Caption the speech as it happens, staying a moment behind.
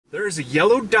There's a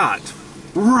yellow dot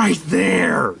right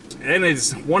there, and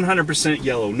it's 100%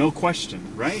 yellow, no question,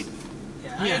 right?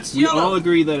 Yeah, it's we yellow. all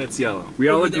agree that it's yellow. We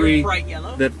all agree bright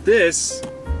yellow. that this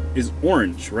is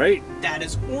orange, right? That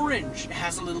is orange. It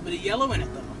has a little bit of yellow in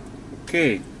it, though.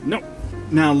 Okay, no.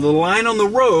 Now, the line on the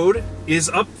road is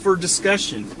up for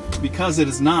discussion because it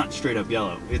is not straight up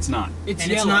yellow. It's not. It's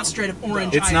not straight up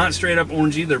orange. It's not straight up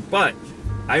orange either, but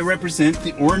I represent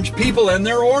the orange people and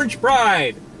their orange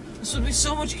pride. This would be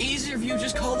so much easier if you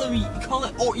just call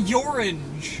it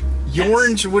orange.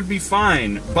 Orange would be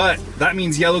fine, but that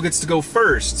means yellow gets to go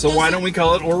first. So why don't we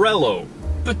call it Orello?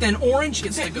 But then orange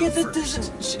gets to go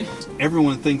first.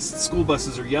 Everyone thinks school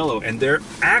buses are yellow, and they're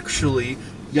actually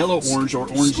yellow orange or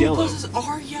orange yellow. School buses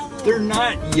are yellow. They're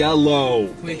not yellow.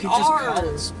 We could just call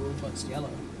it school bus yellow.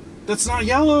 That's not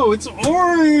yellow. It's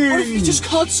orange. What if you just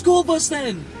call it school bus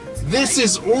then? This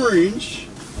is orange.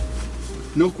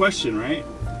 No question, right?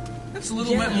 That's a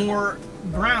little bit more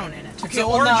brown in it. Okay,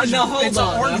 well, hold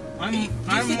on.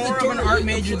 I'm more of an art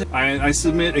major than... I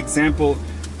submit exhibit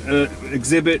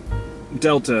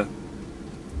Delta.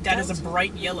 That is a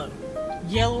bright yellow.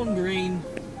 Yellow and green.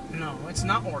 No, it's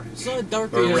not orange. It's not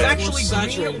dark Or green. It's red. actually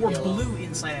saturated green or yellow. blue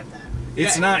inside of that.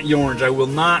 It's not orange. I will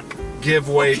not give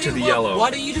way to the yellow.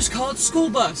 Why don't you just call it school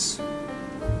bus?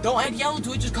 Don't add yellow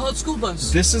to it, just call it school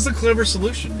bus. This is a clever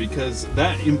solution because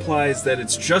that implies that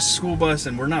it's just school bus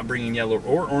and we're not bringing yellow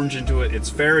or orange into it. It's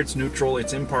fair, it's neutral,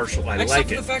 it's impartial. I Except like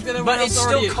for it. the fact that But it else still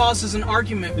already... causes an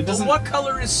argument. It doesn't- But what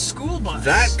color is school bus?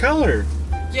 That color.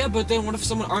 Yeah, but then what if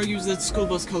someone argues that school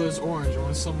bus color is orange, or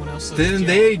when someone else says Then it's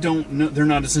they don't know. They're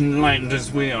not as enlightened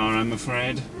as we are, I'm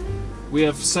afraid. We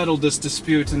have settled this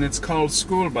dispute and it's called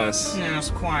school bus. No, it's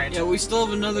quiet. Yeah, we still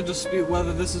have another dispute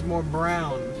whether this is more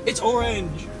brown. It's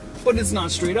orange. But it's not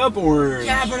straight up orange.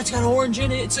 Yeah, but it's got orange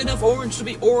in it. It's enough orange to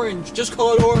be orange. Just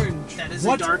call it orange. That is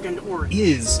What a darkened orange.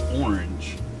 Is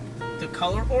orange. The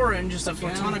color orange is a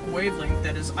photonic wavelength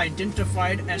that is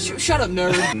identified as... Shut up,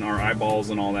 nerd. And our eyeballs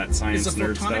and all that science It's a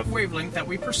nerd photonic stuff. wavelength that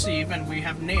we perceive, and we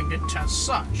have named it as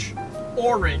such.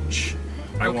 Orange.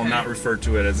 I will not refer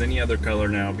to it as any other color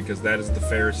now because that is the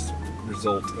fairest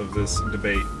result of this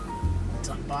debate. It's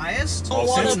unbiased.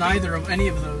 Also- It's neither of any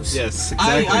of those. Yes,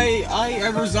 exactly. I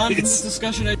resigned from this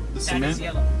discussion. The That cement, is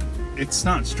yellow. it's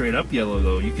not straight up yellow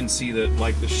though. You can see that,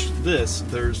 like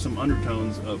there's some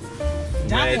undertones of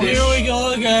That one- reddish. Here we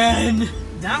go again.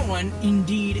 That one,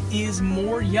 indeed, is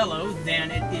more yellow than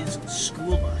it is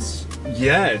school bus.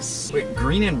 Yes. Wait,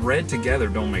 green and red together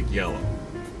don't make yellow.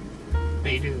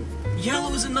 They do.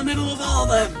 Yellow is in the middle of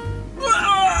all of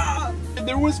them.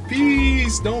 There was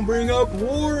peace. Don't bring up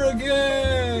war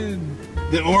again.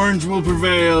 The orange will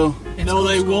prevail. No,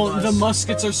 they school won't. bus. The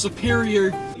muskets are superior.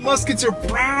 Muskets are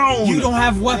brown. You don't have I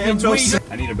have weapons. no We- se-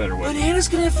 I need a better weapon. Bananas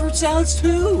can have fruit salads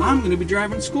too. I'm gonna be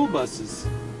driving school buses.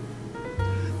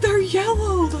 They're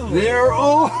yellow though. They're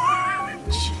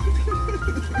orange.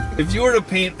 If you were to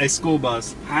paint a school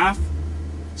bus half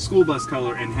school bus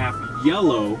color and half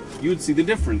yellow, you would see the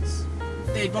difference.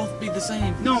 They'd both be the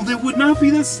same. No, they would not be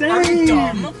the same. Are you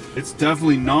dumb? It's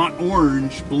definitely not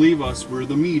orange. Believe us, we're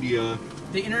the media.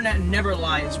 The internet never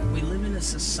lies. We live in a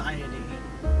society.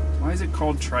 Why is it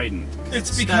called Trident?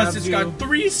 It's because because it's got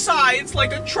 3 sides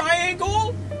like a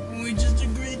triangle. We just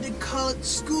agreed to call it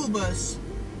school bus.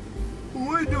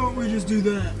 Why don't we just do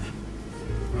that?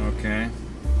 Okay.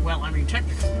 Well, I mean,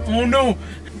 technically. Oh no!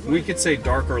 We could say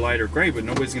dark or light or gray, but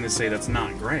nobody's gonna say that's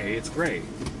not gray. It's gray.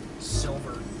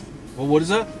 Silver. Well, what is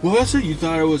that? Well, that's it. You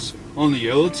thought I was on the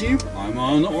yellow team? I'm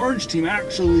on the orange team,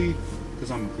 actually.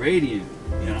 Because I'm a gradient.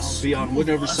 And I'll be on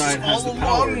whatever side has the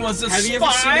power. Was a Have you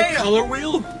ever seen a color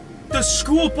wheel? The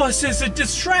school bus is a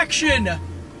distraction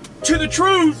to the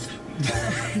truth.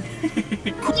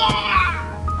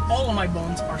 All of my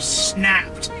bones are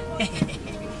snapped.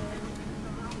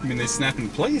 I mean, they snap in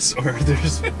place, or they're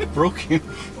just broken.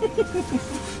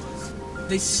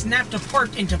 They snapped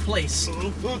apart into place.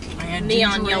 I had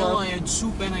Neon ginger yellow. ale, I had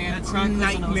soup, and I had That's crackers, and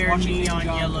I was nightmare watching neon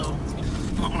John. yellow.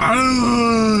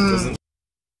 Doesn't